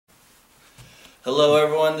Hello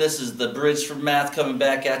everyone, this is the Bridge for Math coming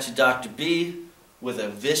back at you, Dr. B, with a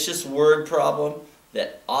vicious word problem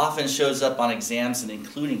that often shows up on exams and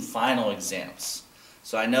including final exams.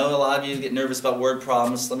 So I know a lot of you get nervous about word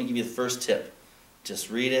problems. Let me give you the first tip. Just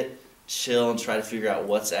read it, chill, and try to figure out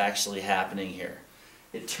what's actually happening here.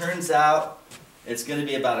 It turns out it's going to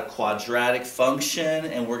be about a quadratic function,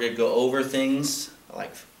 and we're going to go over things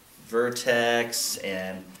like vertex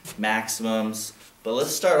and maximums. But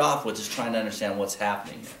let's start off with just trying to understand what's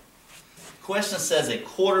happening here. The question says a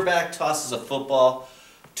quarterback tosses a football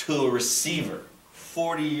to a receiver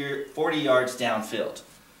 40 yards downfield.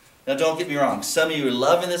 Now don't get me wrong, some of you are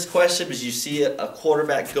loving this question because you see a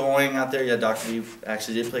quarterback going out there. Yeah, Dr. B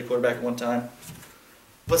actually did play quarterback at one time.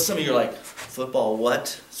 But some of you are like, football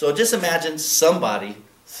what? So just imagine somebody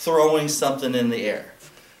throwing something in the air.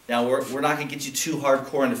 Now we're not going to get you too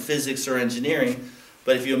hardcore into physics or engineering,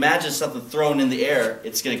 but if you imagine something thrown in the air,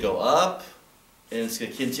 it's going to go up, and it's going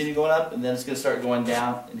to continue going up, and then it's going to start going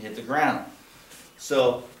down and hit the ground.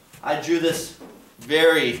 So I drew this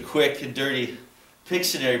very quick and dirty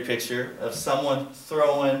Pictionary picture of someone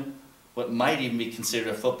throwing what might even be considered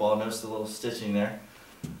a football. Notice the little stitching there.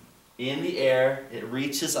 In the air, it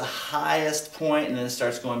reaches a highest point, and then it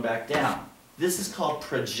starts going back down. This is called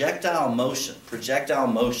projectile motion. Projectile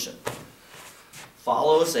motion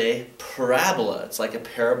follows a parabola. It's like a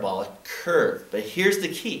parabolic curve. But here's the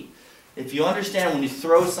key. If you understand when you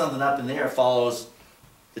throw something up in the air, it follows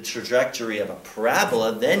the trajectory of a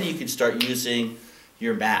parabola, then you can start using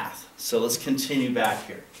your math. So let's continue back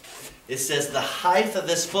here. It says the height of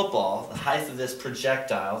this football, the height of this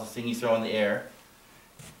projectile, the thing you throw in the air,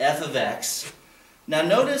 f of x. Now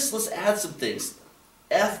notice, let's add some things.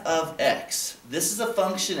 F of x. This is a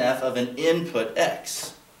function f of an input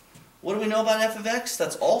x. What do we know about f of x?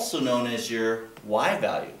 That's also known as your y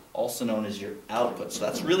value, also known as your output. So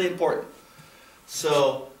that's really important.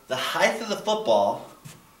 So the height of the football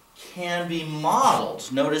can be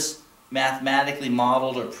modeled. Notice mathematically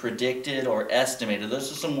modeled or predicted or estimated.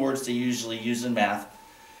 Those are some words they usually use in math.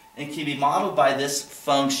 And can be modeled by this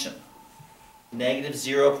function. Negative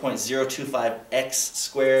 0.025 x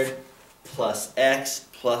squared plus x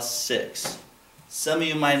plus 6. Some of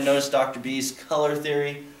you might notice Dr. B's color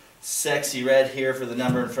theory. Sexy red here for the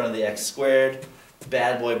number in front of the x squared.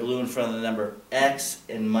 Bad boy blue in front of the number x.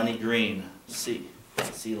 And money green. C.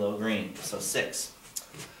 CeeLo green. So 6.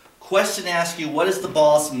 Question asks you, what is the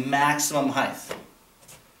ball's maximum height?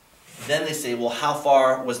 Then they say, well, how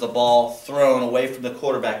far was the ball thrown away from the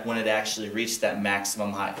quarterback when it actually reached that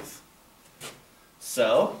maximum height?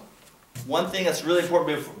 So, one thing that's really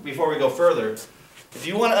important before we go further, if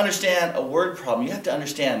you want to understand a word problem, you have to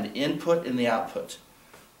understand the input and the output.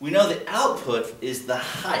 We know the output is the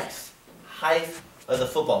height of the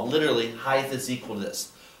football. Literally, height is equal to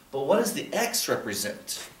this. But what does the x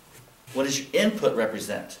represent? What does your input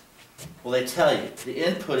represent? Well, they tell you the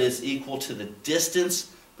input is equal to the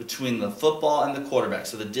distance between the football and the quarterback.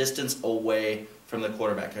 So the distance away from the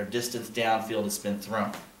quarterback, or distance downfield it's been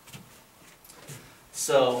thrown.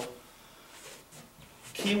 So,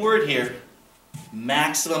 key word here,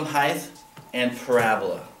 maximum height and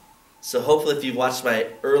parabola. So hopefully if you've watched my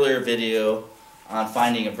earlier video on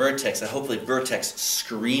finding a vertex, hopefully vertex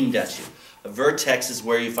screamed at you. A vertex is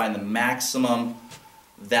where you find the maximum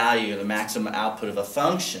value, the maximum output of a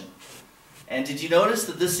function. And did you notice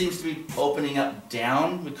that this seems to be opening up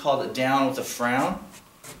down? We called it down with a frown.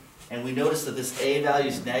 And we notice that this a value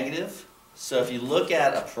is negative. So if you look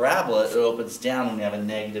at a parabola, it opens down when you have a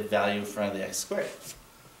negative value in front of the x squared.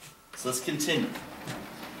 So let's continue.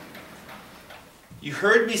 You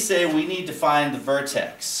heard me say we need to find the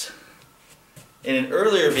vertex. In an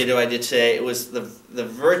earlier video I did today, it was the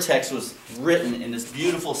vertex was written in this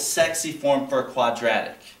beautiful, sexy form for a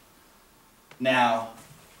quadratic. Now,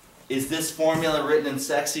 is this formula written in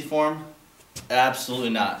sexy form?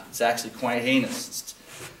 Absolutely not. It's actually quite heinous.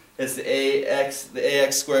 It's the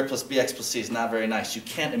ax squared plus bx plus c. It's not very nice. You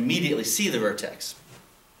can't immediately see the vertex.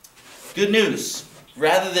 Good news.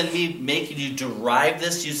 Rather than me making you derive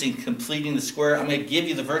this using completing the square, I'm going to give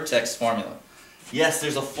you the vertex formula. Yes,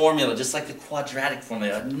 there's a formula, just like the quadratic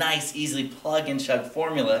formula, a nice, easily plug-and-chug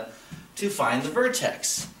formula to find the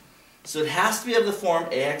vertex. So it has to be of the form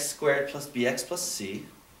ax squared plus bx plus c.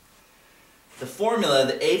 The formula,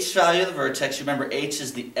 the h value of the vertex, remember h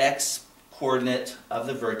is the x coordinate of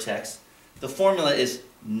the vertex. The formula is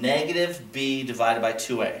negative b divided by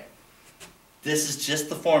 2a. This is just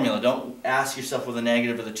the formula. Don't ask yourself where the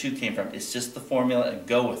negative or the 2 came from. It's just the formula and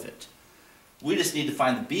go with it. We just need to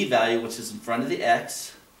find the b value, which is in front of the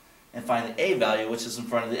x, and find the a value, which is in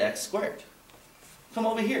front of the x squared. Come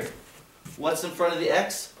over here. What's in front of the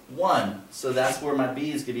x? 1. So that's where my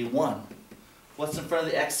b is going to be 1. What's in front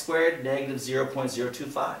of the x squared? Negative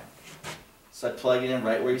 0.025. So I plug it in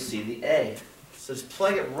right where you see the a. So just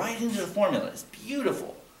plug it right into the formula. It's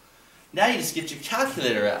beautiful. Now you just get your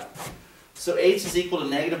calculator out. So h is equal to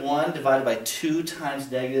negative 1 divided by 2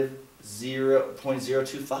 times negative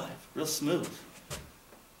 0.025. Real smooth.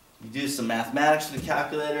 You do some mathematics with the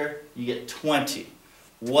calculator, you get 20.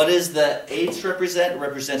 What does the h represent? It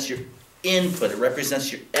represents your input. It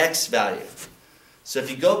represents your x value. So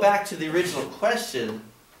if you go back to the original question,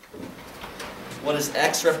 what does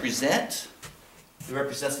x represent? It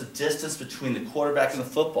represents the distance between the quarterback and the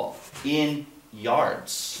football in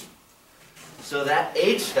yards. So that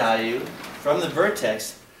h value from the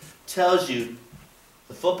Vertex tells you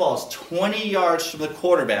the football is 20 yards from the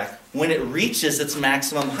quarterback when it reaches its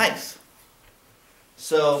maximum height.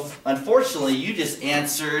 So unfortunately, you just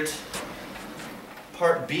answered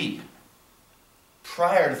part B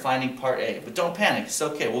prior to finding part A. But don't panic, it's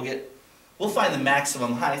okay. We'll find the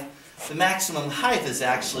maximum height. The maximum height is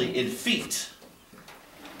actually in feet.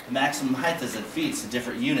 The maximum height is in feet. It's a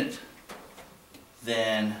different unit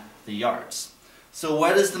than the yards. So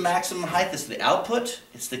what is the maximum height? It's the output.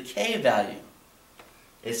 It's the K value.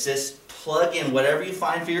 It's just plug in whatever you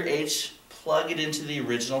find for your H, plug it into the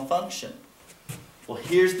original function. Well,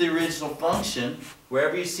 here's the original function.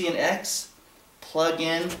 Wherever you see an X, plug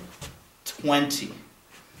in 20.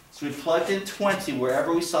 So we plugged in 20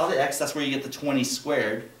 wherever we saw the X. That's where you get the 20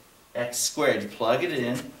 squared. X squared. You plug it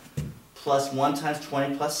in. Plus 1 times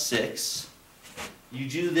 20 plus 6. You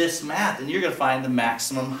do this math and you're going to find the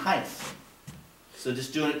maximum height. So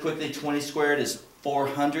just doing it quickly, 20 squared is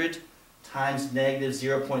 400 times negative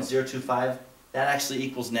 0.025. That actually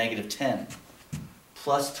equals negative 10.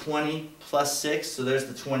 Plus 20 plus 6, so there's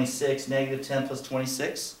the 26. Negative 10 plus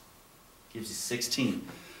 26 gives you 16.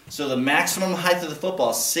 So the maximum height of the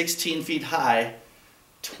football is 16 feet high,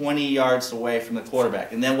 20 yards away from the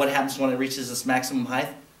quarterback. And then what happens when it reaches this maximum height?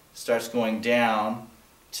 It starts going down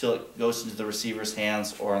till it goes into the receiver's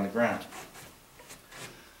hands or on the ground.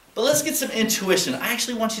 But let's get some intuition. I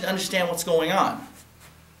actually want you to understand what's going on.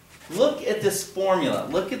 Look at this formula.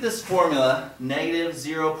 Look at this formula, negative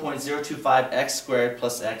 0.025 x squared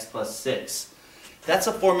plus x plus 6. That's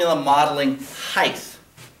a formula modeling height.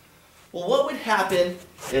 Well, what would happen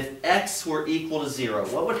if x were equal to 0?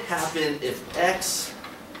 What would happen if x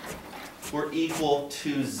were equal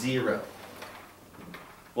to 0?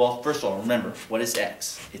 Well, first of all, remember, what is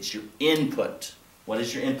x? It's your input. What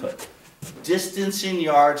is your input? Distance in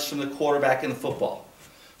yards from the quarterback and the football.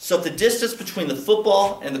 So if the distance between the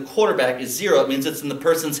football and the quarterback is 0, it means it's in the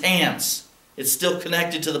person's hands. It's still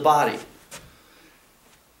connected to the body.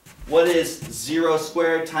 What is 0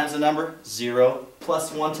 squared times the number? 0.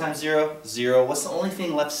 Plus 1 times 0? 0. What's the only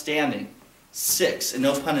thing left standing? 6. And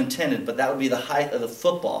no pun intended, but that would be the height of the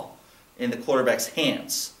football in the quarterback's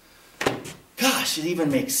hands. Gosh, it even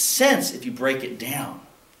makes sense if you break it down.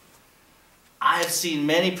 I've seen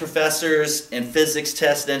many professors in physics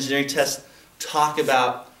tests and engineering tests talk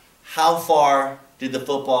about how far did the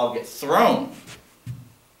football get thrown?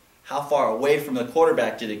 How far away from the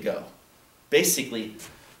quarterback did it go? Basically,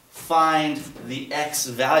 find the x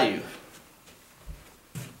value.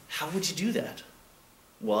 How would you do that?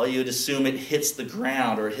 Well, you'd assume it hits the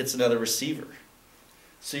ground or it hits another receiver.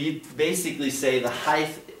 So you basically say the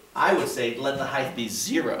height, I would say let the height be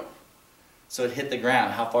 0. So it hit the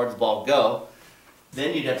ground. How far did the ball go?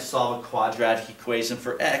 Then you'd have to solve a quadratic equation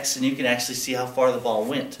for x, and you can actually see how far the ball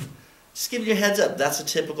went. Just giving you a heads up, that's a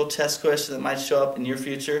typical test question that might show up in your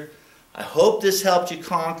future. I hope this helped you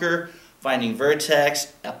conquer finding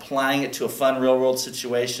Vertex, applying it to a fun real-world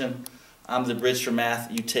situation. I'm the Bridge for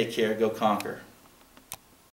Math. You take care. Go conquer.